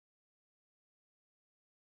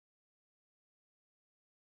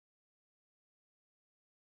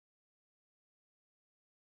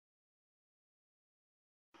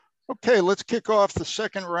Okay, let's kick off the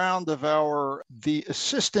second round of the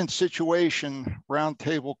assistant situation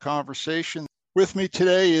roundtable conversation. With me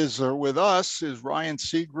today with us is Ryan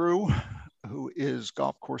Seagrew, who is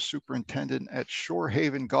golf course superintendent at Shore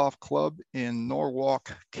Haven Golf Club in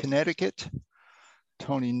Norwalk, Connecticut.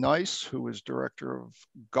 Tony Nice, who is director of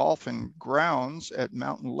golf and grounds at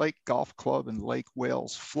Mountain Lake Golf Club in Lake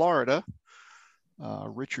Wales, Florida.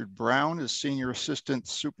 Richard Brown is Senior Assistant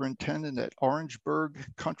Superintendent at Orangeburg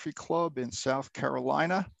Country Club in South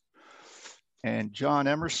Carolina. And John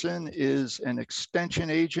Emerson is an extension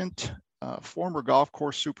agent, former golf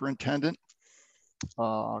course superintendent,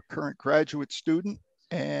 current graduate student,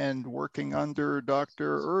 and working under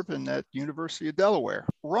Dr. Irvin at University of Delaware.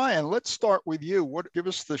 Ryan, let's start with you. Give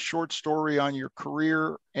us the short story on your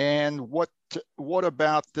career and what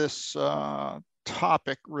about this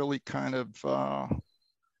topic really kind of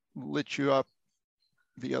lit you up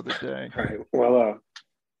the other day? All right. Well,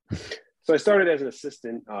 so I started as an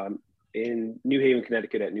assistant in New Haven,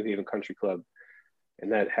 Connecticut at New Haven Country Club.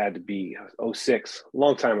 And that had to be 2006, a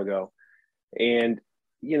long time ago. And,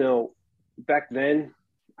 back then,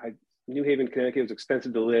 New Haven, Connecticut was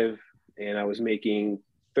expensive to live. And I was making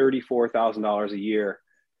 $34,000 a year,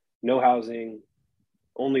 no housing,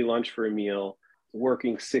 only lunch for a meal,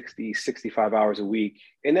 working 60, 65 hours a week.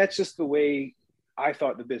 And that's just the way I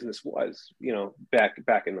thought the business was,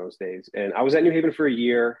 back in those days. And I was at New Haven for a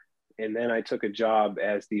year. And then I took a job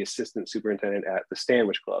as the assistant superintendent at the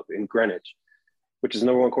Stanwich Club in Greenwich, which is the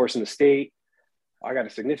 #1 course in the state. I got a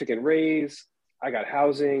significant raise. I got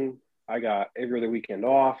housing. I got every other weekend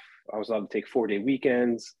off. I was allowed to take 4-day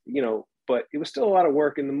weekends, but it was still a lot of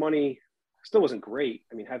work and the money still wasn't great.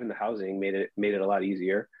 I mean, having the housing made it a lot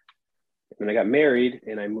easier. And then I got married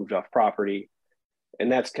and I moved off property.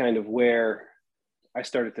 And that's kind of where I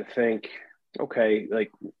started to think, okay,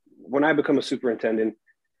 like when I become a superintendent,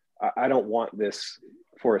 I don't want this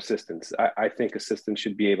for assistants. I think assistants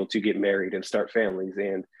should be able to get married and start families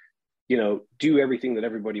and, do everything that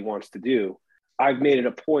everybody wants to do. I've made it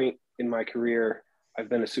a point in my career. I've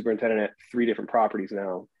been a superintendent at 3 different properties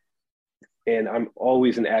now. And I'm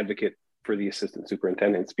always an advocate for the assistant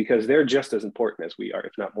superintendents because they're just as important as we are,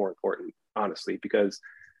 if not more important, honestly, because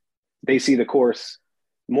they see the course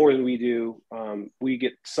more than we do. We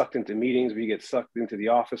get sucked into meetings, we get sucked into the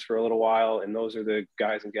office for a little while. And those are the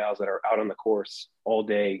guys and gals that are out on the course all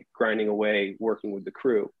day, grinding away, working with the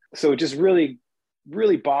crew. So it just really,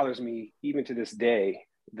 really bothers me even to this day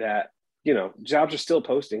that, jobs are still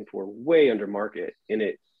posting for way under market in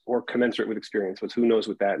it or commensurate with experience, but who knows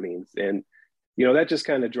what that means. And, that just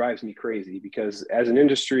kind of drives me crazy because as an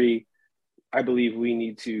industry, I believe we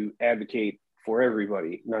need to advocate for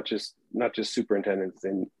everybody, not just superintendents.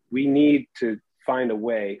 And we need to find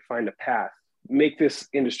a path, make this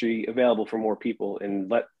industry available for more people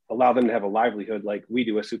and allow them to have a livelihood like we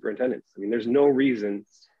do as superintendents. I mean, there's no reason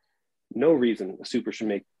a super should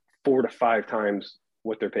make 4 to 5 times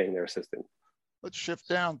what they're paying their assistant. Let's shift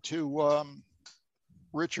down to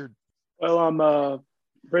Richard. Well, I'm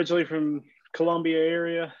originally from Columbia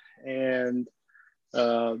area and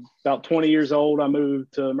about 20 years old, I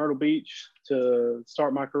moved to Myrtle Beach to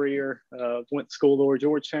start my career. Went to school over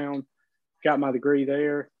Georgetown, got my degree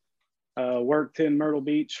there. Worked in Myrtle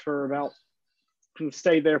Beach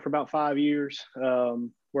stayed there for about 5 years.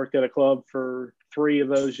 Worked at a club for 3 of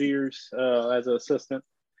those years as an assistant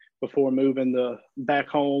before moving back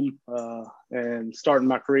home and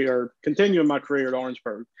continuing my career at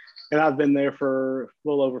Orangeburg. And I've been there for a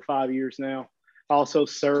little over 5 years now. I also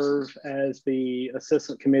serve as the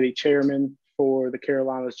assistant committee chairman for the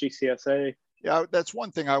Carolinas GCSA. Yeah, that's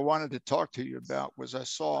one thing I wanted to talk to you about was I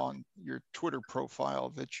saw on your Twitter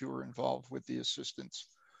profile that you were involved with the assistants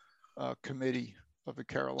committee of the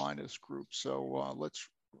Carolinas group. So let's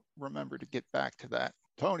remember to get back to that.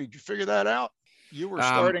 Tony, did you figure that out? You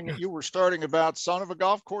were starting about son of a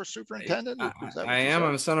golf course superintendent? I am.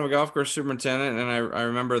 I'm a son of a golf course superintendent. And I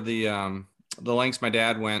remember the lengths my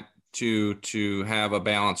dad went to have a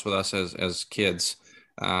balance with us as kids.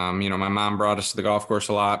 My mom brought us to the golf course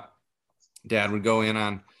a lot. Dad would go in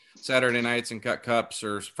on Saturday nights and cut cups,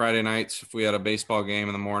 or Friday nights if we had a baseball game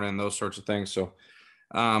in the morning, those sorts of things. So,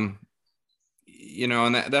 and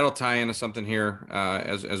that'll tie into something here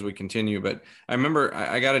as we continue. But I remember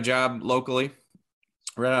I got a job locally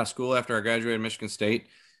right out of school after I graduated Michigan State,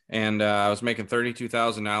 and I was making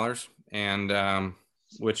 $32,000, and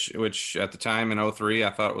which at the time in 2003 I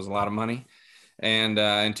thought was a lot of money. And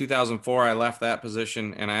in 2004 I left that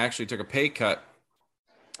position, and I actually took a pay cut,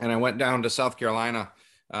 and I went down to South Carolina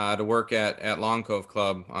to work at Long Cove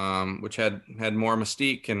Club, which had more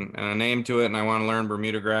mystique and a name to it, and I want to learn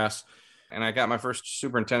Bermuda grass. And I got my first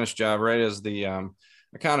superintendent's job right as the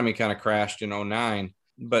economy kind of crashed in 2009.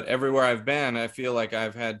 But everywhere I've been, I feel like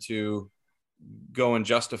I've had to go and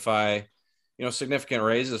justify, significant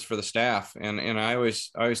raises for the staff. And I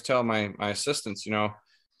always tell my assistants,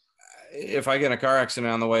 if I get in a car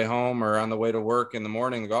accident on the way home or on the way to work in the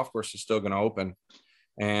morning, the golf course is still going to open.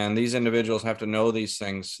 And these individuals have to know these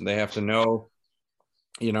things. They have to know,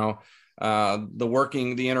 the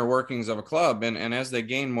inner workings of a club. And as they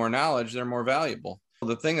gain more knowledge, they're more valuable.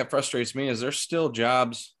 The thing that frustrates me is there's still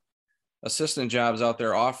jobs, assistant jobs out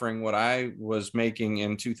there offering what I was making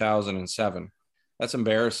in 2007. That's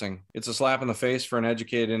embarrassing. It's a slap in the face for an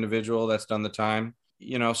educated individual that's done the time.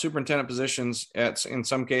 Superintendent positions in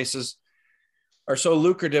some cases are so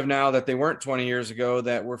lucrative now that they weren't 20 years ago,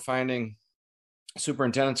 that we're finding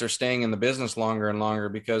superintendents are staying in the business longer and longer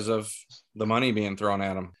because of the money being thrown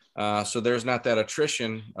at them. So there's not that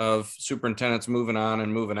attrition of superintendents moving on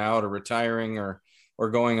and moving out or retiring or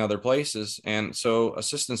going other places. And so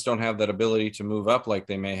assistants don't have that ability to move up like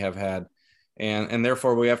they may have had. And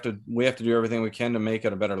therefore we have to do everything we can to make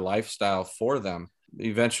it a better lifestyle for them.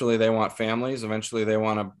 Eventually they want families. Eventually they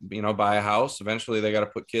want to, buy a house. Eventually they got to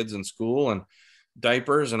put kids in school, and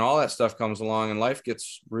diapers and all that stuff comes along, and life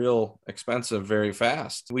gets real expensive very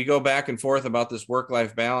fast. We go back and forth about this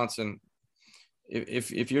work-life balance. And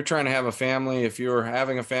if you're trying to have a family, if you're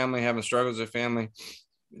having a family, having struggles with family,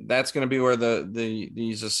 that's going to be where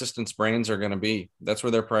these assistants' brains are going to be. That's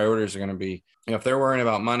where their priorities are going to be. If they're worrying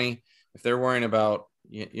about money, if they're worrying about,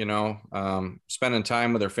 spending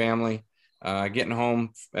time with their family, getting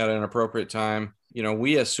home at an appropriate time,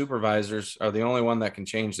 we as supervisors are the only one that can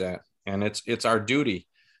change that. And it's our duty,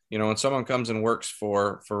 when someone comes and works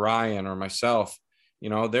for Ryan or myself,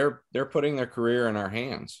 they're putting their career in our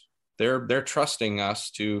hands. They're trusting us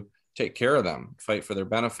to take care of them, fight for their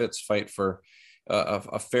benefits, fight for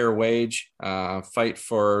a fair wage, fight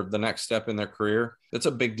for the next step in their career. It's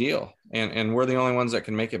a big deal. And we're the only ones that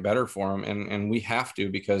can make it better for them. And we have to,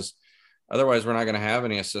 because otherwise we're not going to have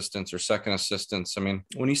any assistants or second assistants. I mean,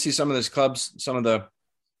 when you see some of these clubs, some of the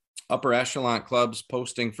upper echelon clubs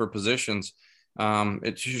posting for positions,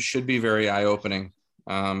 it should be very eye-opening,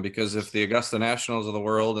 because if the Augusta Nationals of the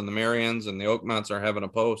world and the Marians and the Oakmounts are having a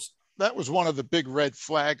post. That was one of the big red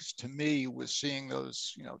flags to me, was seeing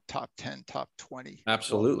those, top 10, top 20.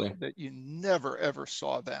 Absolutely. That you never, ever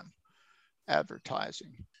saw them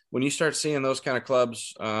advertising. When you start seeing those kind of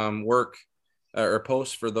clubs work or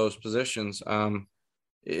post for those positions,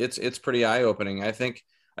 it's pretty eye-opening. I think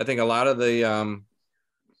a lot of the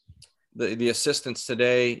assistants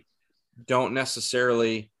today don't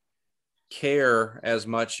necessarily care as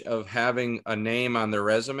much of having a name on their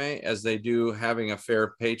resume as they do having a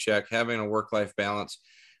fair paycheck, having a work-life balance,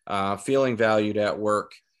 feeling valued at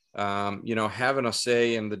work, having a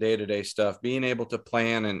say in the day-to-day stuff, being able to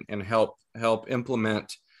plan and help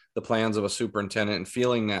implement the plans of a superintendent, and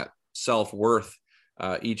feeling that self-worth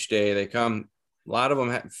each day they come. A lot of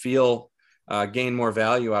them gain more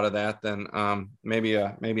value out of that than maybe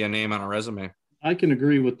a name on a resume. I can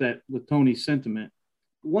agree with that, with Tony's sentiment.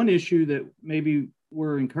 One issue that maybe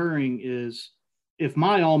we're incurring is, if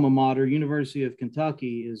my alma mater, University of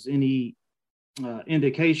Kentucky, is any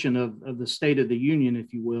indication of the state of the union,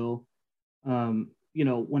 if you will,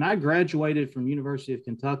 when I graduated from University of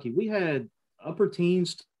Kentucky, we had upper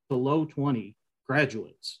teens to low 20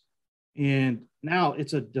 graduates. And now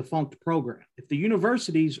it's a defunct program. If the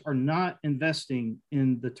universities are not investing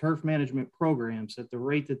in the turf management programs at the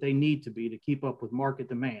rate that they need to be to keep up with market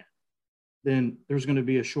demand, then there's going to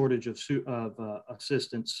be a shortage of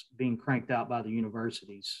assistants being cranked out by the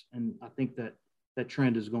universities. And I think that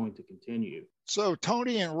trend is going to continue. So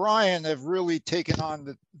Tony and Ryan have really taken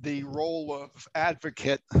on the role of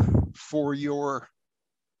advocate for your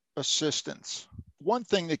assistants. One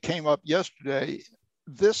thing that came up yesterday,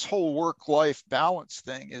 this whole work-life balance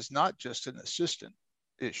thing is not just an assistant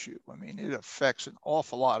issue. I mean, it affects an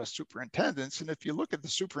awful lot of superintendents. And if you look at the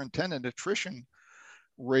superintendent attrition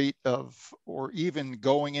rate or even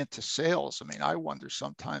going into sales, I mean, I wonder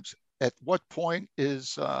sometimes at what point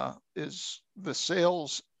is the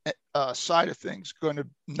sales side of things going to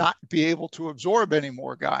not be able to absorb any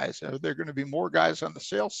more guys? Are there going to be more guys on the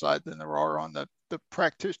sales side than there are on the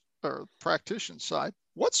practitioner side?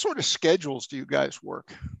 What sort of schedules do you guys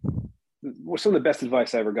work? Well, some of the best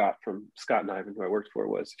advice I ever got from Scott and Ivan, who I worked for,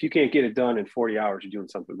 was, if you can't get it done in 40 hours, you're doing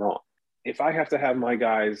something wrong. If I have to have my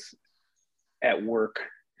guys at work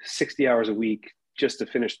 60 hours a week just to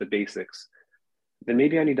finish the basics, then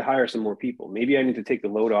maybe I need to hire some more people. Maybe I need to take the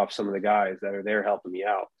load off some of the guys that are there helping me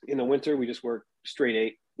out. In the winter, we just work straight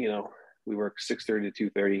 8, We work 6:30 to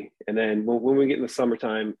 2:30. And then when we get in the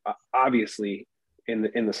summertime, obviously in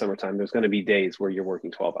the summertime, there's going to be days where you're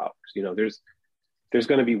working 12 hours. You know, there's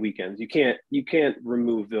going to be weekends. You can't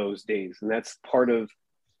remove those days. And that's part of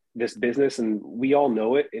this business. And we all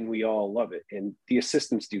know it and we all love it. And the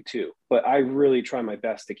assistants do too. But I really try my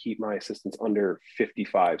best to keep my assistants under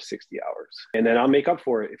 55, 60 hours. And then I'll make up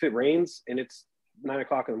for it. If it rains and it's 9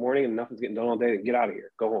 o'clock in the morning and nothing's getting done all day, then get out of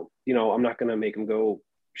here, go home. You know, I'm not going to make them go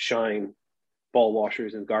shine ball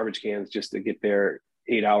washers and garbage cans just to get their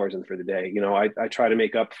 8 hours in for the day. You know, I try to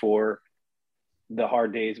make up for the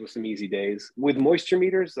hard days with some easy days. With moisture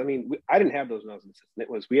meters, I mean, I didn't have those when I was an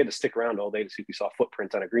assistant. We had to stick around all day to see if we saw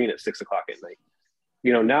footprints on a green at 6 o'clock at night.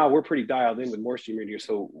 You know, now we're pretty dialed in with moisture meters,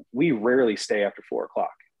 so we rarely stay after 4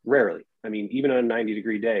 o'clock. Rarely. I mean, even on a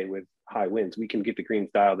 90-degree day with high winds, we can get the greens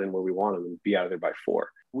dialed in where we want them and be out of there by 4.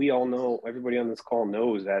 We all know, everybody on this call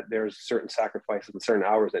knows that there's certain sacrifices and certain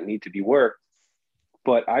hours that need to be worked.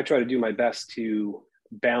 But I try to do my best to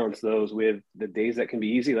balance those with the days that can be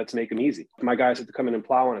easy. Let's make them easy. If my guys have to come in and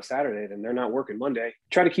plow on a Saturday, then they're not working Monday.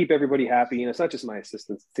 Try to keep everybody happy. And it's not just my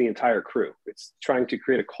assistants, it's the entire crew. It's trying to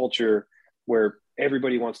create a culture where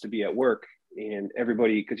everybody wants to be at work and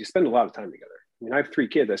everybody, because you spend a lot of time together. I mean, I have 3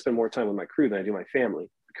 kids. I spend more time with my crew than I do my family.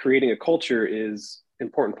 Creating a culture is an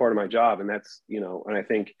important part of my job. And that's, you know, and I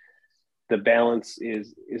think the balance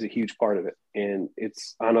is a huge part of it. And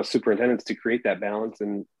it's on us superintendents to create that balance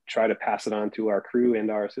and try to pass it on to our crew and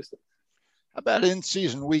our assistants. How about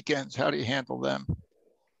in-season weekends? How do you handle them?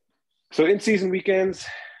 So in-season weekends,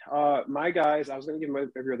 my guys, I was going to give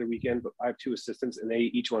them every other weekend, but I have 2 assistants and they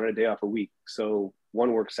each wanted a day off a week. So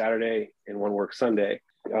one works Saturday and one works Sunday.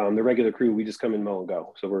 The regular crew, we just come in, mow and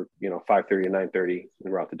go. So we're, 5:30 and 9:30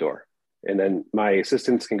 and we're out the door. And then my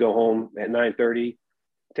assistants can go home at 9:30,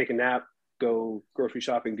 take a nap, go grocery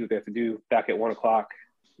shopping, do what they have to do, back at 1 o'clock,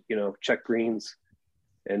 check greens.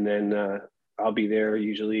 And then I'll be there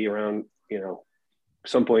usually around,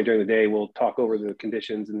 some point during the day. We'll talk over the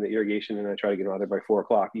conditions and the irrigation, and I try to get them out there by 4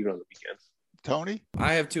 o'clock, even on the weekends. Tony?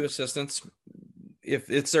 I have 2 assistants.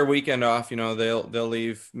 If it's their weekend off, they'll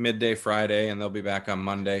leave midday Friday and they'll be back on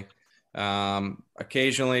Monday.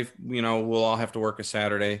 Occasionally, we'll all have to work a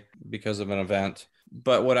Saturday because of an event.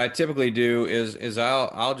 But what I typically do is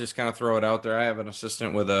I'll just kind of throw it out there. I have an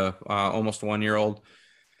assistant with a almost 1-year-old,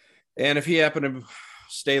 and if he happened to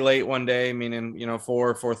stay late one day, meaning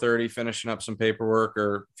 4:30, finishing up some paperwork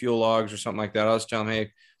or fuel logs or something like that, I'll just tell him,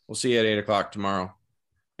 hey, we'll see you at 8 o'clock tomorrow.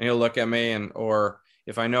 And he'll look at me, or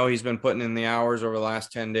if I know he's been putting in the hours over the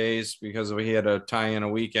last 10 days because he had to tie in a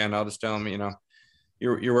weekend, I'll just tell him,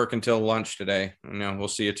 you're working till lunch today. We'll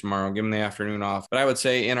see you tomorrow. Give him the afternoon off. But I would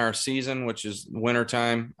say in our season, which is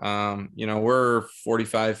wintertime, we're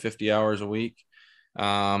 45, 50 hours a week. But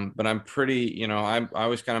I'm pretty, I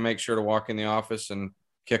always kind of make sure to walk in the office and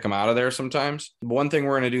kick them out of there sometimes. One thing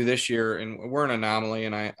we're going to do this year, and we're an anomaly,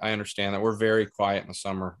 and I understand that we're very quiet in the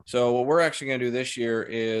summer. So what we're actually going to do this year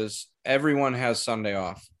is everyone has Sunday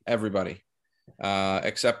off, everybody,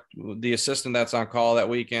 except the assistant that's on call that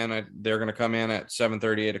weekend. They're going to come in at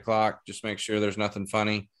 7:30, 8 o'clock, just make sure there's nothing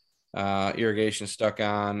funny, irrigation stuck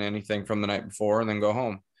on, anything from the night before, and then go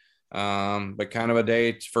home. But kind of a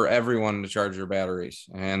day for everyone to charge their batteries.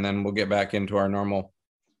 And then we'll get back into our normal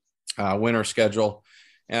winter schedule,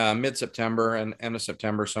 mid-September and end of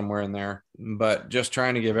September, somewhere in there. But just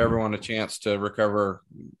trying to give everyone a chance to recover,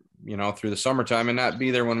 through the summertime and not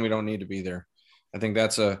be there when we don't need to be there. I think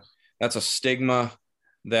that's a stigma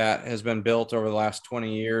that has been built over the last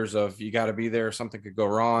 20 years of you got to be there. Something could go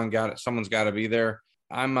wrong. Someone's got to be there.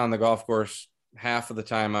 I'm on the golf course half of the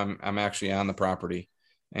time. I'm actually on the property.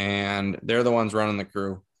 And they're the ones running the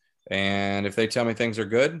crew. And if they tell me things are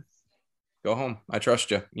good, go home. I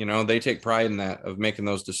trust you. They take pride in that, of making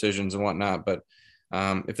those decisions and whatnot. But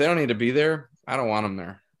if they don't need to be there, I don't want them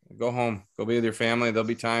there. Go home. Go be with your family. There'll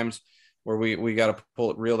be times where we got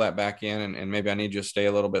to reel that back in, and maybe I need you to stay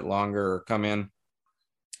a little bit longer or come in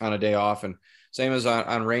on a day off. And same as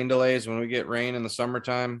on rain delays. When we get rain in the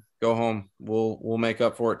summertime, go home. We'll make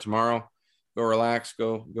up for it tomorrow. Go relax.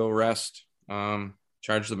 Go rest.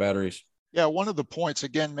 Charge the batteries. Yeah, one of the points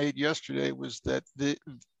again made yesterday was that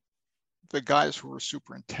the guys who were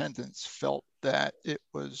superintendents felt that it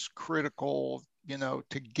was critical,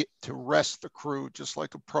 to rest the crew just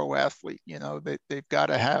like a pro athlete. They've got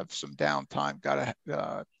to have some downtime,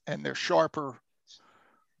 and they're sharper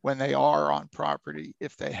when they are on property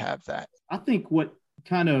if they have that. I think what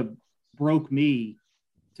kind of broke me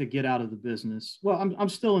to get out of the business, well, I'm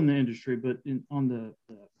still in the industry, but on the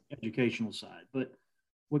educational side, but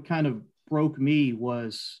what kind of broke me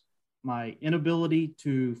was my inability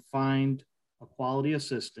to find a quality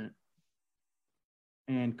assistant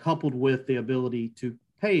and coupled with the ability to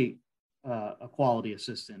pay a quality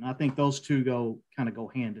assistant. I think those two go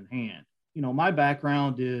hand in hand. My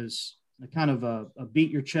background is a kind of a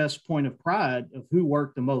beat your chest point of pride of who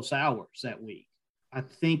worked the most hours that week. I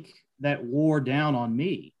think that wore down on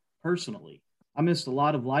me personally. I missed a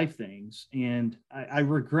lot of life things, and I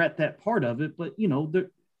regret that part of it. But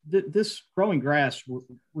this growing grass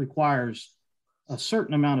requires a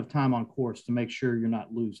certain amount of time on course to make sure you're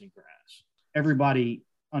not losing grass. Everybody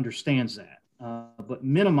understands that, but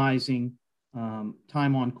minimizing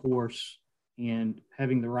time on course and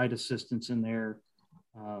having the right assistants in there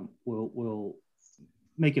will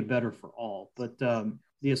make it better for all. But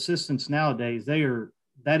the assistants nowadays,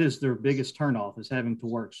 that is their biggest turnoff, is having to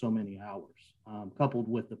work so many hours, coupled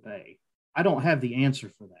with the pay. I don't have the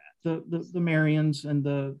answer for that. The Marions and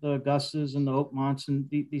the Augustas and the Oakmonts and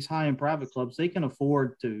these high-end private clubs, they can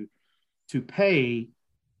afford to pay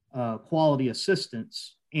quality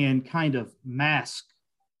assistants and kind of mask,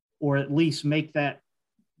 or at least make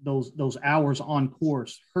those hours on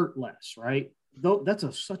course hurt less, right? Though that's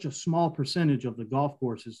such a small percentage of the golf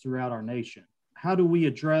courses throughout our nation. How do we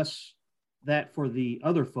address that for the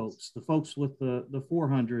other folks, the folks with the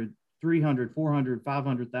 $400,000, $300,000, $400,000,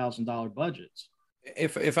 $500,000 budgets?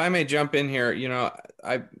 If I may jump in here,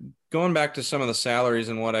 I going back to some of the salaries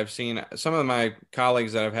and what I've seen, some of my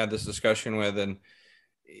colleagues that I've had this discussion with, and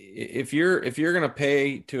if you're going to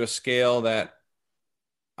pay to a scale that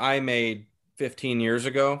I made 15 years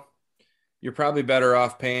ago, you're probably better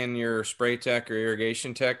off paying your spray tech or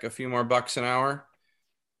irrigation tech a few more bucks an hour,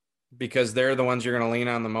 because they're the ones you're going to lean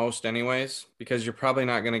on the most anyways, because you're probably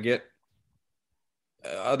not going to get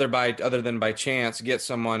other than by chance get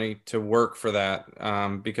somebody to work for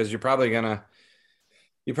that, because you're probably gonna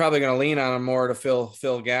lean on them more to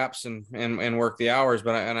fill gaps and work the hours.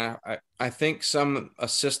 But I think some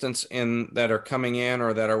assistants that are coming in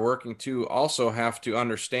or that are working too also have to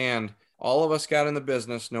understand, all of us got in the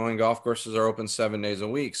business knowing golf courses are open 7 days a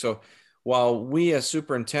week. So while we as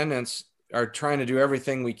superintendents are trying to do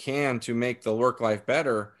everything we can to make the work life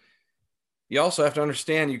better, you also have to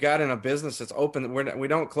understand you got in a business that's open. We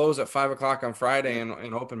don't close at 5 o'clock on Friday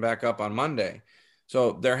and open back up on Monday.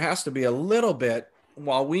 So there has to be a little bit,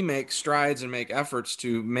 while we make strides and make efforts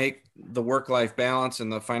to make the work-life balance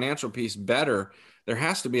and the financial piece better, there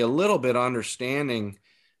has to be a little bit of understanding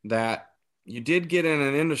that you did get in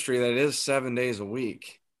an industry that is 7 days a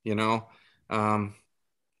week,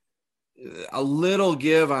 a little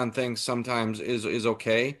give on things sometimes is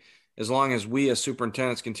okay, as long as we as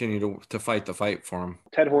superintendents continue to fight the fight for them.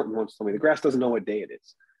 Ted Horton once told me the grass doesn't know what day it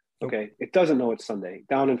is. Okay. It doesn't know it's Sunday.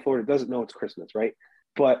 Down in Florida, it doesn't know it's Christmas, right?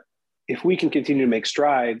 But if we can continue to make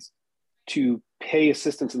strides to pay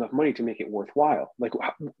assistants enough money to make it worthwhile, like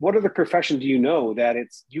what other profession do you know that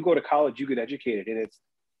it's, you go to college, you get educated, and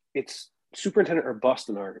it's superintendent or bust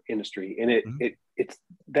in our industry. And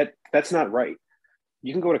that's not right.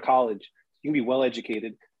 You can go to college, you can be well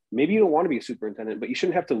educated. Maybe you don't want to be a superintendent, but you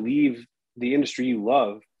shouldn't have to leave the industry you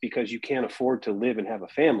love because you can't afford to live and have a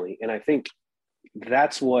family. And I think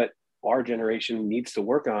that's what our generation needs to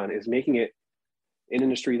work on, is making it an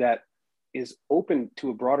industry that is open to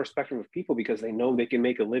a broader spectrum of people, because they know they can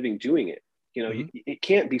make a living doing it. It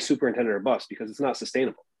can't be superintendent or bust, because it's not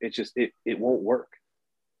sustainable. It's just, it won't work.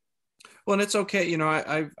 Well, and it's okay.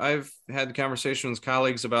 I've had conversations with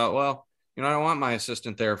colleagues about, well, I don't want my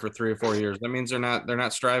assistant there for 3 or 4 years. That means they're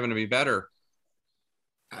not striving to be better.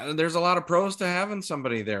 There's a lot of pros to having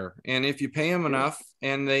somebody there. And if you pay them enough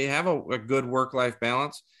and they have a good work-life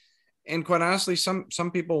balance, and quite honestly,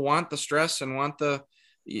 some people want the stress and want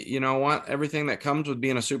want everything that comes with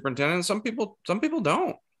being a superintendent. Some people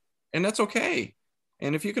don't, and that's okay.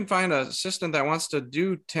 And if you can find an assistant that wants to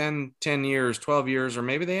do 10 years, 12 years, or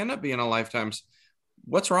maybe they end up being a lifetime,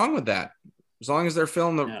 what's wrong with that? As long as they're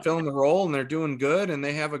filling the role and they're doing good and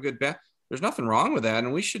they have a good there's nothing wrong with that.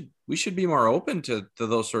 And we should be more open to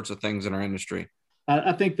those sorts of things in our industry.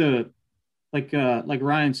 I think like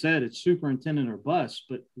Ryan said, it's superintendent or bust,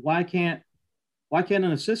 but why can't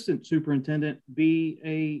an assistant superintendent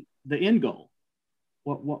be the end goal?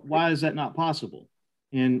 Why is that not possible?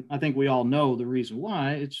 And I think we all know the reason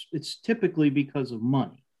why. It's typically because of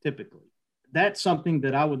money. Typically, that's something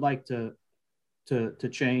that I would like to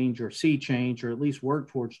change, or see change, or at least work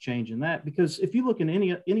towards changing that. Because if you look in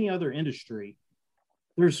any other industry,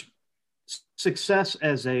 there's success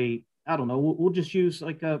as I don't know, we'll just use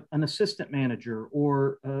like an assistant manager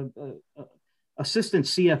or assistant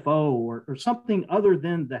CFO or something other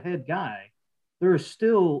than the head guy. There is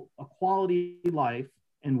still a quality life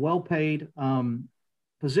and well-paid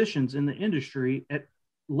positions in the industry at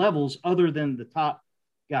levels other than the top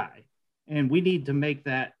guy. And we need to make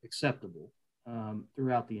that acceptable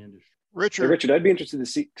throughout the industry. Richard. Hey, Richard, I'd be interested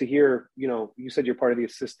to hear, you said you're part of the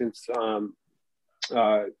assistants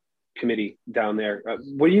committee down there.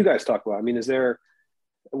 What do you guys talk about? I mean,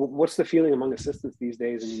 what's the feeling among assistants these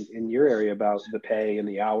days in your area about the pay and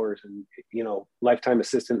the hours and, lifetime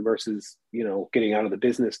assistant versus, getting out of the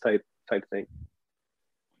business type thing?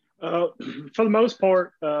 For the most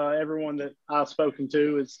part, everyone that I've spoken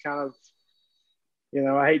to is kind of,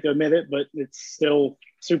 I hate to admit it, but it's still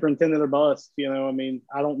superintendent or bust. I mean,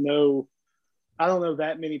 I don't know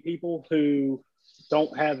that many people who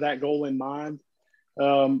don't have that goal in mind.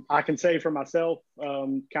 I can say for myself,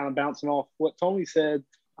 kind of bouncing off what Tony said,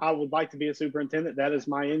 I would like to be a superintendent. That is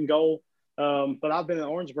my end goal. But I've been in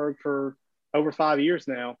Orangeburg for over 5 years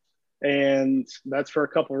now, and that's for a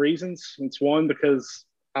couple of reasons. It's one, because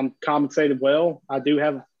I'm compensated well. I do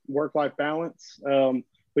have work-life balance.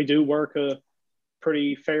 We do work a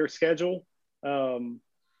pretty fair schedule. And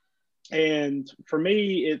for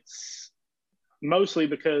me, it's mostly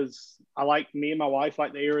because me and my wife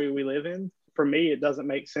like the area we live in. For me, it doesn't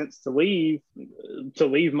make sense to leave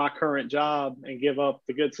my current job and give up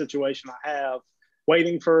the good situation I have,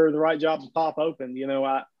 waiting for the right job to pop open.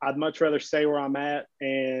 I'd much rather stay where I'm at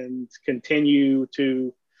and continue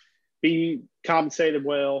to be compensated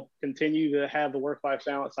well, continue to have the work-life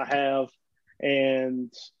balance I have,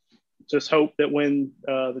 and just hope that when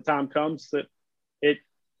the time comes that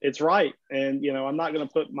it's right. And, I'm not going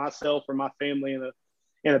to put myself or my family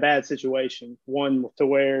in a bad situation, one to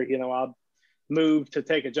where, I'll move to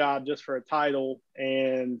take a job just for a title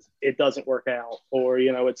and it doesn't work out, or,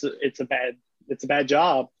 it's a bad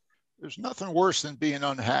job. There's nothing worse than being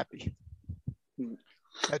unhappy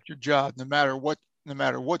at your job, no matter what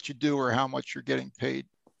you do or how much you're getting paid.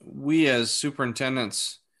 We as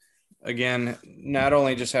superintendents, again, not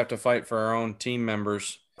only just have to fight for our own team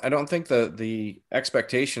members. I don't think the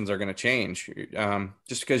expectations are going to change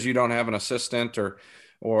just because you don't have an assistant or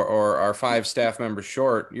are 5 staff members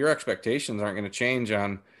short. Your expectations aren't going to change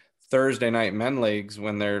on Thursday night men leagues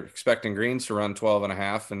when they're expecting greens to run 12 and a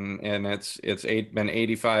half and it's been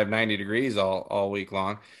 85, 90 degrees all week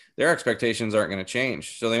long. Their expectations aren't going to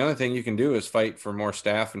change. So the only thing you can do is fight for more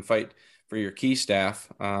staff and fight for your key staff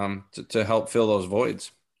to help fill those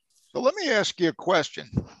voids. So let me ask you a question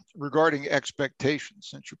regarding expectations,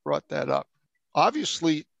 since you brought that up.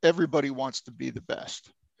 Obviously, everybody wants to be the best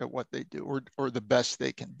at what they do or the best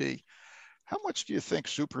they can be. How much do you think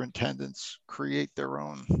superintendents create their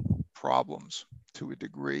own problems to a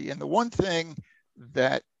degree? And the one thing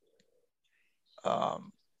that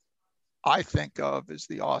I think of is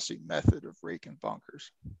the Aussie method of raking bunkers.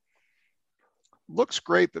 Looks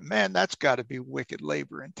great, but man, that's got to be wicked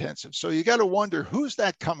labor intensive. So you got to wonder, who's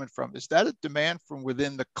that coming from? Is that a demand from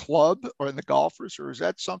within the club or the golfers, or is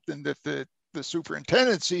that something that the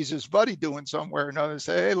superintendent sees his buddy doing somewhere and others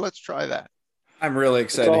say, hey, let's try that? I'm really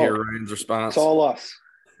excited to hear Ryan's response. It's all us.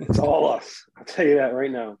 It's all us. I'll tell you that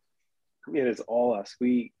right now. It is all us.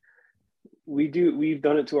 We've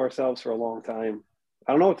done it to ourselves for a long time.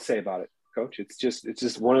 I don't know what to say about it, Coach. It's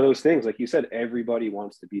just one of those things. Like you said, everybody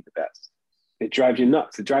wants to be the best. It drives you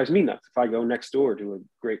nuts. It drives me nuts. If I go next door to a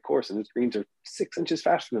great course and his greens are 6 inches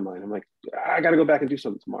faster than mine, I'm like, I got to go back and do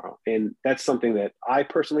something tomorrow. And that's something that I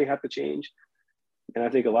personally have to change. And I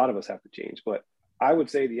think a lot of us have to change. But I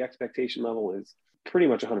would say the expectation level is pretty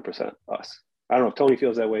much 100% us. I don't know if Tony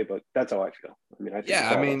feels that way, but that's how I feel.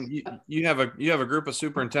 I mean, you have a group of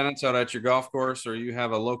superintendents out at your golf course, or you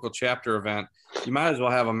have a local chapter event. You might as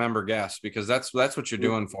well have a member guest, because that's what you're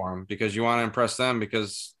doing for them, because you want to impress them,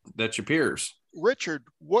 because that's your peers. Richard,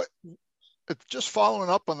 just following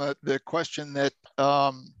up on the question that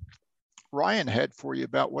Ryan had for you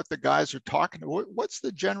about what the guys are talking about, what's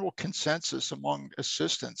the general consensus among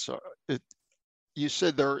assistants? You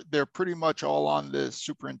said they're pretty much all on the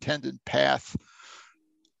superintendent path.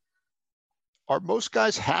 Are most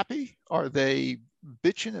guys happy? Are they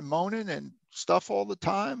bitching and moaning and stuff all the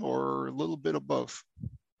time, or a little bit of both?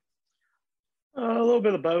 A little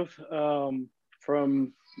bit of both.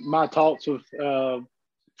 From my talks with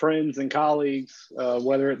friends and colleagues,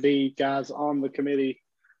 whether it be guys on the committee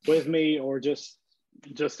with me or just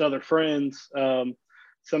other friends,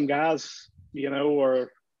 some guys,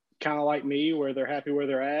 are kind of like me, where they're happy where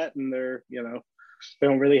they're at, and they're, they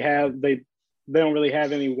don't really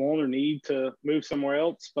have any want or need to move somewhere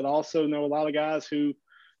else. But also know a lot of guys who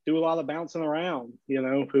do a lot of bouncing around,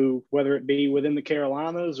 who, whether it be within the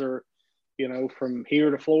Carolinas or, from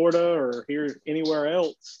here to Florida or here anywhere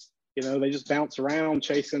else, they just bounce around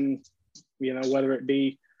chasing, whether it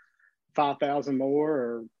be 5,000 more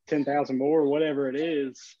or 10,000 more or whatever it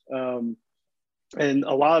is. And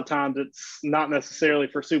a lot of times it's not necessarily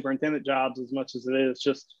for superintendent jobs as much as it is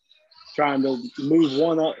just trying to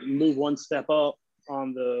move one step up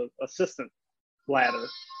on the assistant ladder,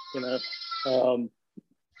 you know.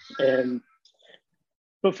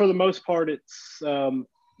 But for the most part, it's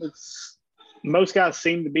most guys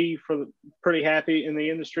seem to be pretty happy in the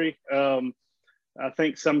industry. I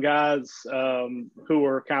think some guys who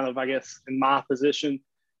are kind of, I guess, in my position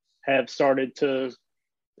have started to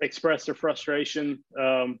express their frustration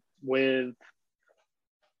with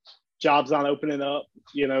jobs not opening up,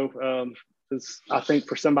 you know, because I think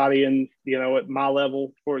for somebody in, you know, at my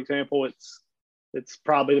level, for example, it's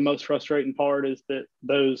probably the most frustrating part is that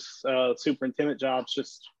those superintendent jobs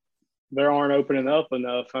just, they aren't opening up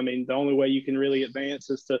enough. I mean, the only way you can really advance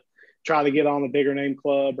is to try to get on a bigger name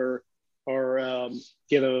club or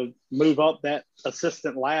move up that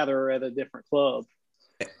assistant ladder at a different club.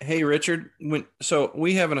 Hey, Richard, so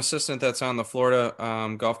we have an assistant that's on the Florida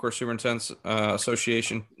Golf Course Superintendents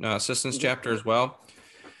Association Assistants chapter as well.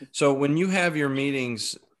 So when you have your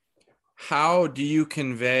meetings, how do you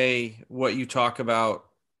convey what you talk about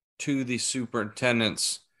to the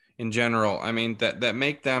superintendents in general? I mean, that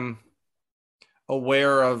make them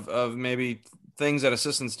aware of maybe things that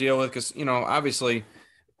assistants deal with, because, you know, obviously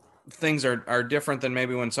things are different than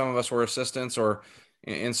maybe when some of us were assistants, or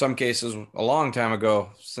in some cases a long time ago,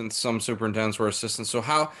 since some superintendents were assistants. So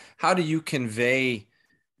how do you convey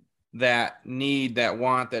that need, that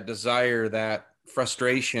want, that desire, that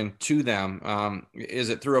frustration to them? Is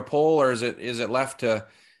it through a poll, or is it left to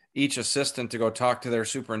each assistant to go talk to their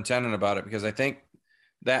superintendent about it? Because I think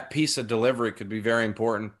that piece of delivery could be very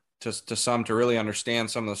important to some, to really understand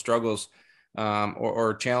some of the struggles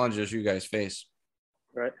or challenges you guys face.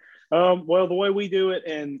 Right. Well, the way we do it,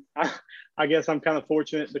 and I guess I'm kind of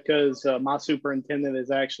fortunate because my superintendent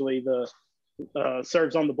is actually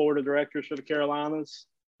serves on the board of directors for the Carolinas.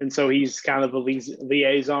 And so he's kind of a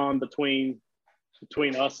liaison between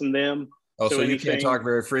us and them. Oh, so you can't talk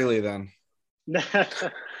very freely then.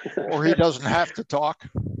 Or he doesn't have to talk.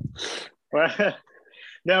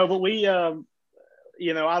 No, but we,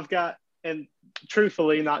 you know, I've got, and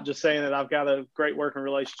truthfully, not just saying that, I've got a great working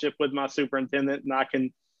relationship with my superintendent, and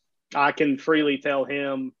I can freely tell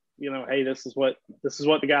him, you know, hey, this is what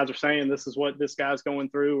the guys are saying. This is what this guy's going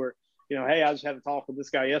through. Or, you know, hey, I just had a talk with this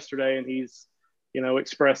guy yesterday and he's, you know,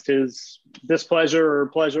 expressed his displeasure or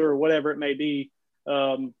pleasure or whatever it may be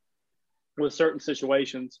with certain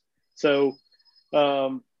situations. So,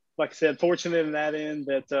 like I said, fortunate in that end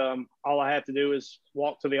that all I have to do is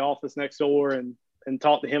walk to the office next door and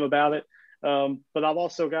talk to him about it. But I've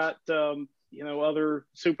also got, you know, other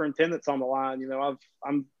superintendents on the line. You know,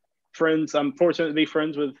 I'm fortunate to be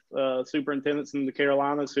friends with superintendents in the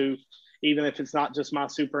Carolinas who, even if it's not just my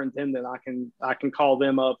superintendent, I can call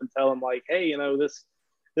them up and tell them, like, hey, you know,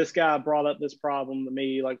 this guy brought up this problem to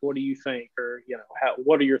me. Like, what do you think? Or, you know,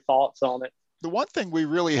 what are your thoughts on it? The one thing we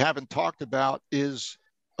really haven't talked about is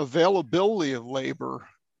availability of labor.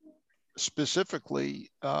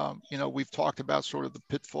 Specifically, you know, we've talked about sort of the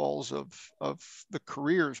pitfalls of the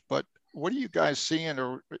careers, but what are you guys seeing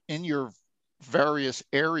or in your various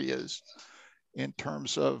areas in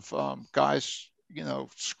terms of guys, you know,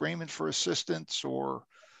 screaming for assistance? Or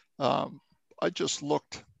I just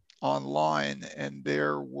looked online and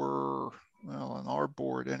there were, well, on our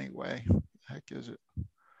board anyway, heck is it,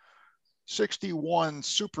 61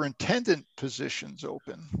 superintendent positions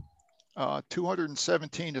open,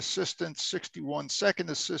 217 assistants, 61 second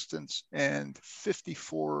assistants, and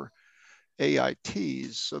 54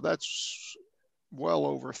 AITs. So that's well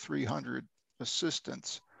over 300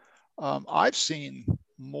 assistants. I've seen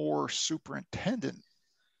more superintendent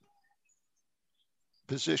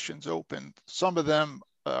positions open. Some of them,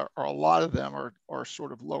 or a lot of them, are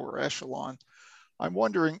sort of lower echelon. I'm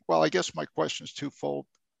wondering, well, I guess my question is twofold.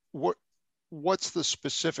 What's the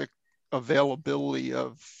specific availability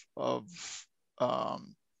of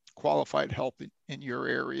qualified help in your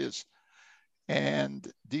areas? And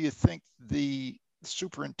do you think the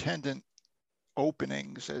superintendent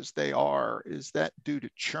openings as they are, is that due to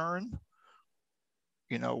churn?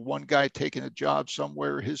 You know, one guy taking a job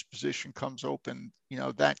somewhere, his position comes open, you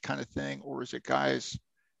know, that kind of thing? Or is it guys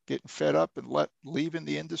getting fed up and leaving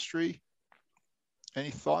the industry?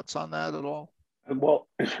 Any thoughts on that at all? Well,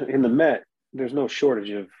 in the Met, there's no shortage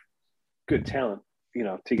of good talent, you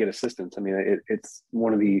know, to get assistants. I mean, it's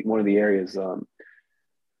one of the areas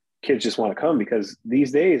kids just want to come, because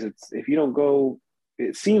these days if you don't go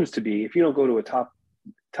to a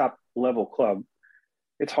top level club,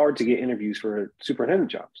 it's hard to get interviews for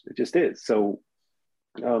superintendent jobs. It just is. So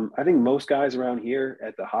I think most guys around here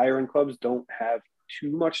at the higher end clubs don't have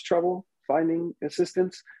too much trouble finding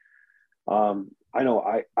assistants. I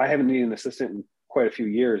know I haven't needed an assistant in quite a few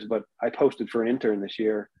years, but I posted for an intern this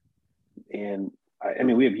year, and I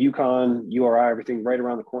mean, we have UConn, URI, everything right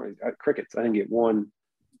around the corner. Crickets, I didn't get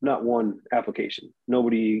not one application.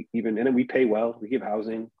 Nobody even, and then we pay well. We give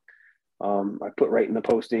housing. I put right in the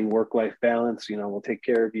posting, work-life balance, we'll take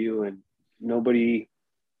care of you, and nothing.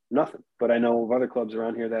 But I know of other clubs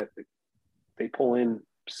around here that they pull in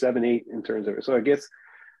 7, 8 interns. So I guess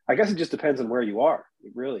it just depends on where you are.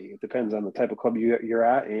 It depends on the type of club you're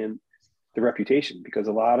at and the reputation, because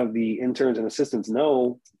a lot of the interns and assistants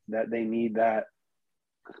know that they need that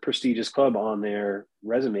prestigious club on their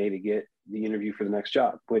resume to get the interview for the next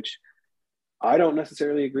job, which I don't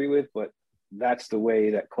necessarily agree with, but that's the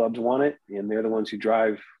way that clubs want it, and they're the ones who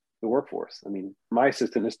drive the workforce. I mean, my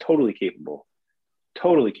assistant is totally capable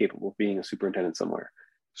of being a superintendent somewhere.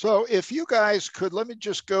 So if you guys could, let me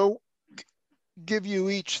just give you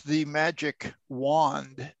each the magic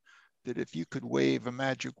wand, that if you could wave a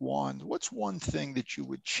magic wand, what's one thing that you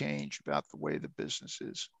would change about the way the business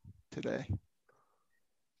is today?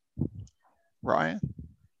 Ryan?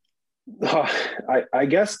 I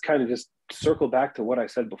guess kind of just circle back to what I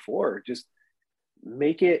said before. Just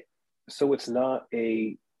make it so it's not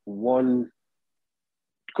a one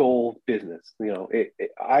goal business.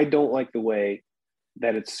 I don't like the way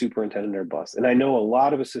that it's superintendent or bust. And I know a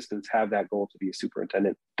lot of assistants have that goal to be a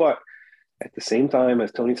superintendent, but at the same time,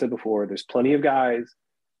 as Tony said before, there's plenty of guys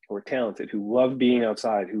who are talented, who love being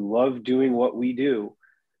outside, who love doing what we do,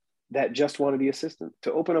 that just want to be assistant.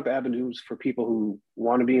 To open up avenues for people who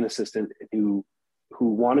want to be an assistant, who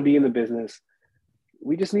want to be in the business,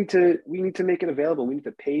 we need to make it available. We need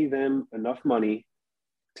to pay them enough money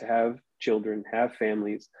to have children, have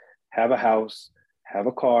families, have a house, have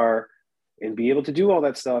a car, and be able to do all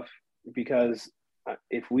that stuff, because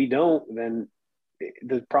if we don't, then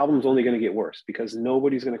the problem's only going to get worse, because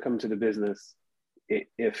nobody's going to come to the business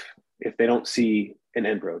if they don't see an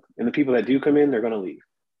end road. And the people that do come in, they're going to leave.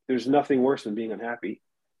 There's nothing worse than being unhappy.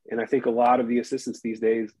 And I think a lot of the assistants these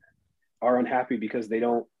days are unhappy because they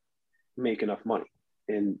don't make enough money.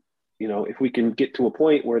 And, if we can get to a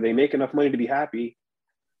point where they make enough money to be happy,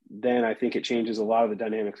 then I think it changes a lot of the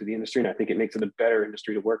dynamics of the industry. And I think it makes it a better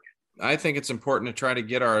industry to work in. I think it's important to try to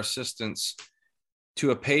get our assistants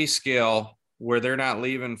to a pay scale where they're not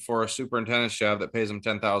leaving for a superintendent's job that pays them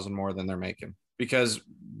 $10,000 more than they're making, because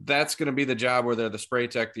that's going to be the job where they're the spray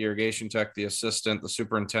tech, the irrigation tech, the assistant, the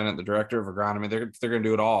superintendent, the director of agronomy. They're going to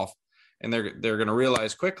do it all. And they're going to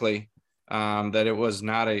realize quickly that it was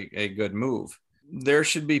not a good move. There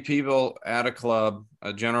should be people at a club,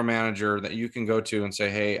 a general manager, that you can go to and say,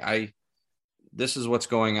 hey, this is what's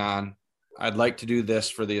going on. I'd like to do this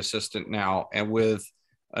for the assistant now, and with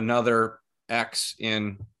another X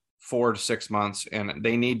in 4 to 6 months, and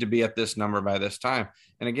they need to be at this number by this time.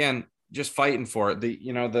 And again, just fighting for it. The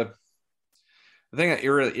thing that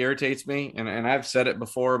irritates me, and I've said it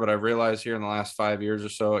before, but I've realized here in the last 5 years or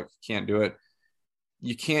so, I can't do it.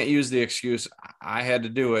 You can't use the excuse, I had to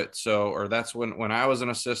do it. So, or that's when I was an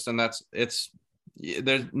assistant,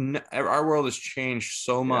 our world has changed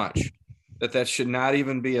so much that should not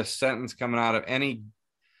even be a sentence coming out of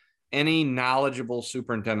any knowledgeable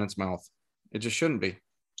superintendent's mouth. It just shouldn't be.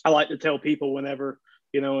 I like to tell people whenever,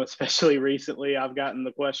 especially recently, I've gotten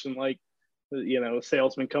the question like, a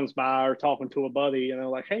salesman comes by or talking to a buddy,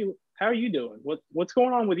 like, hey, how are you doing? What's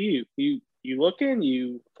going on with you? You looking,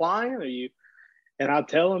 you flying, or you? And I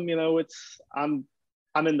tell them, I'm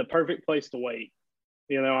in the perfect place to wait.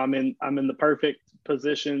 I'm in the perfect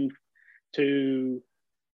position to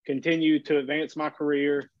continue to advance my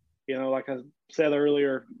career. Like I said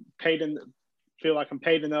earlier, feel like I'm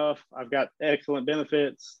paid enough. I've got excellent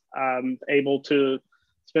benefits. I'm able to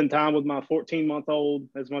spend time with my 14-month-old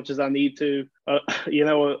as much as I need to.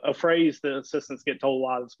 A phrase the assistants get told a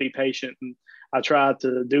lot is be patient. And I try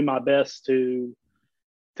to do my best to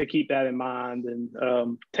keep that in mind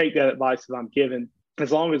and take that advice that I'm given. As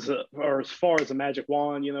far as a magic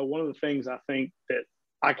wand, one of the things I think that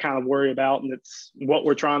I kind of worry about, and it's what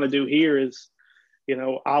we're trying to do here, is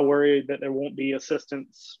I worry that there won't be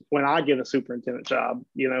assistants when I get a superintendent job,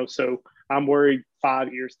 so I'm worried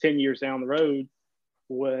 5 years, 10 years down the road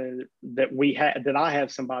that I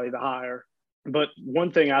have somebody to hire. But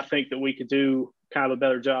one thing I think that we could do kind of a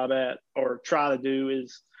better job at, or try to do,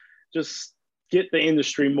 is just get the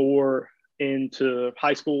industry more into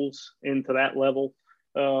high schools, into that level.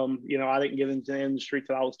 I didn't get into the industry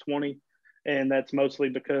till I was 20, and that's mostly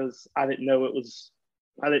because I didn't know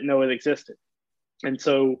it existed. And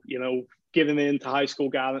so, getting into high school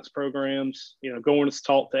guidance programs, going to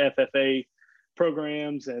talk to FFA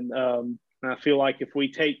programs, and And I feel like if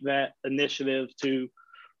we take that initiative to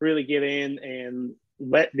really get in and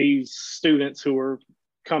let these students who are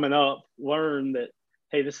coming up learn that,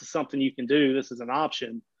 hey, this is something you can do, this is an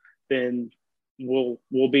option, then we'll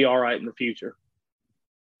be all right in the future.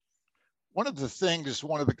 One of the things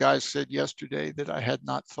one of the guys said yesterday that I had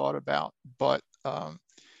not thought about, but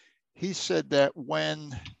he said that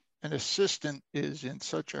when an assistant is in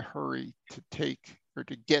such a hurry to take or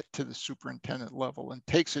to get to the superintendent level and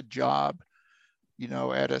takes a job, you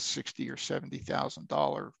know, at a $60,000 or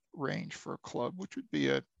 $70,000 range for a club, which would be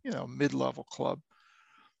a, you know, mid-level club,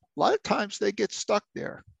 a lot of times they get stuck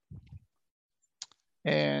there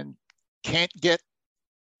and can't get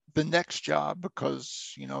the next job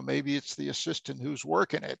because, you know, maybe it's the assistant who's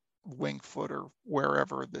working at Wingfoot or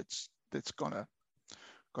wherever that's gonna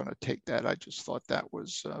take that. I just thought that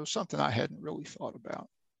was something I hadn't really thought about.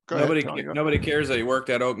 Nobody cares that he worked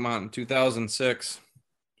at Oakmont in 2006.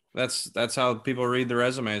 That's how people read the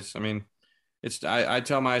resumes. I mean, I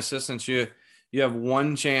tell my assistants, you have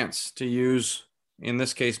one chance to use, in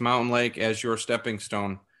this case, Mountain Lake as your stepping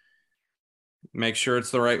stone. Make sure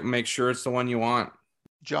it's the one you want.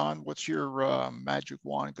 John, what's your magic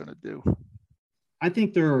wand going to do? I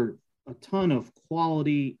think there are a ton of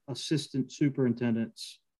quality assistant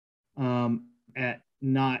superintendents at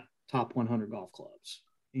not top 100 golf clubs.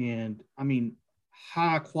 And I mean,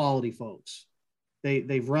 high quality folks.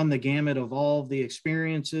 They've run the gamut of all the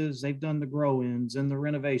experiences. They've done the grow-ins and the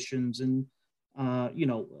renovations and, you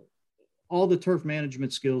know, all the turf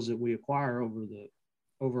management skills that we acquire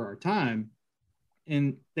over our time.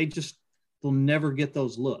 And they'll never get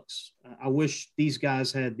those looks. I wish these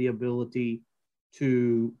guys had the ability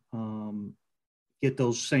to get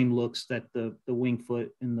those same looks that the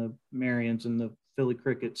Wingfoot and the Marions and the Philly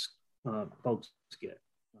Crickets folks get.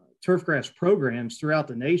 Turfgrass programs throughout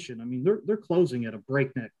the nation, I mean, they're closing at a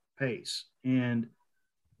breakneck pace, and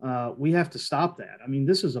we have to stop that. I mean,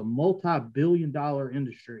 this is a multi-billion-dollar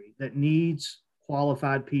industry that needs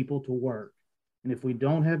qualified people to work. And if we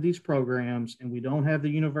don't have these programs and we don't have the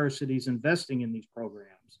universities investing in these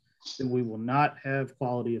programs, then we will not have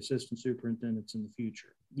quality assistant superintendents in the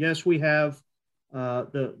future. Yes, we have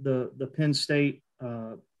the Penn State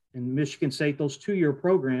and Michigan State, those 2-year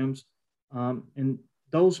programs, and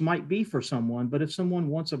those might be for someone, but if someone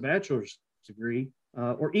wants a bachelor's degree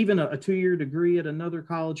or even a 2-year degree at another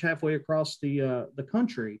college halfway across the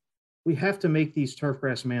country, we have to make these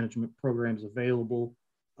turfgrass management programs available.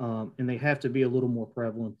 And they have to be a little more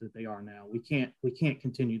prevalent than they are now. We can't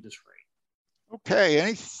continue this rate. Okay.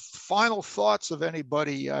 Any final thoughts of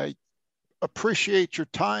anybody? I appreciate your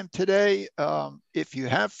time today. If you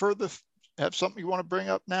have something you want to bring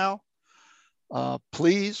up now,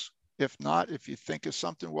 please. If not, if you think of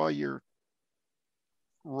something while you're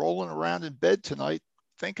rolling around in bed tonight,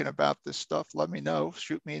 thinking about this stuff, let me know.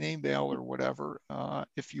 Shoot me an email or whatever.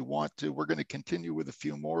 If you want to, we're going to continue with a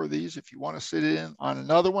few more of these. If you want to sit in on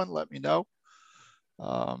another one, let me know.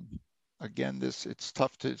 Again, it's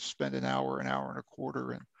tough to spend an hour and a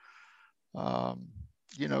quarter and,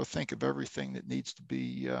 you know, think of everything that needs to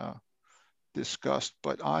be discussed.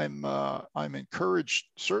 But I'm encouraged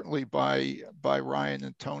certainly by Ryan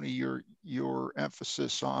and Tony, your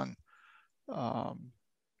emphasis on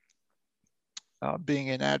being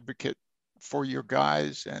an advocate for your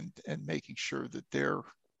guys and making sure that they're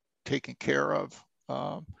taken care of.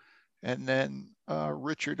 And then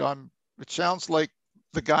Richard, it sounds like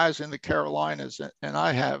the guys in the Carolinas, and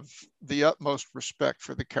I have the utmost respect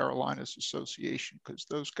for the Carolinas Association because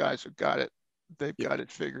those guys have got it. They've got it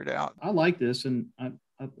figured out. I like this, and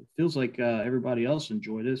it feels like everybody else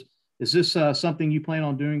enjoyed this. Is this something you plan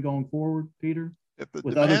on doing going forward, Peter? If the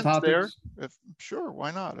with other topics? There, sure,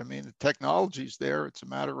 why not? I mean, the technology's there. It's a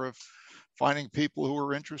matter of finding people who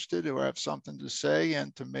are interested, who have something to say,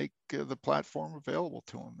 and to make the platform available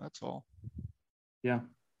to them. That's all. Yeah.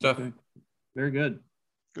 Okay. Very good.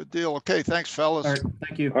 Good deal. Okay. Thanks, fellas. All right.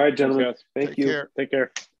 Thank you. All right, gentlemen. Thank you. Take care. Take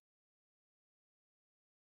care.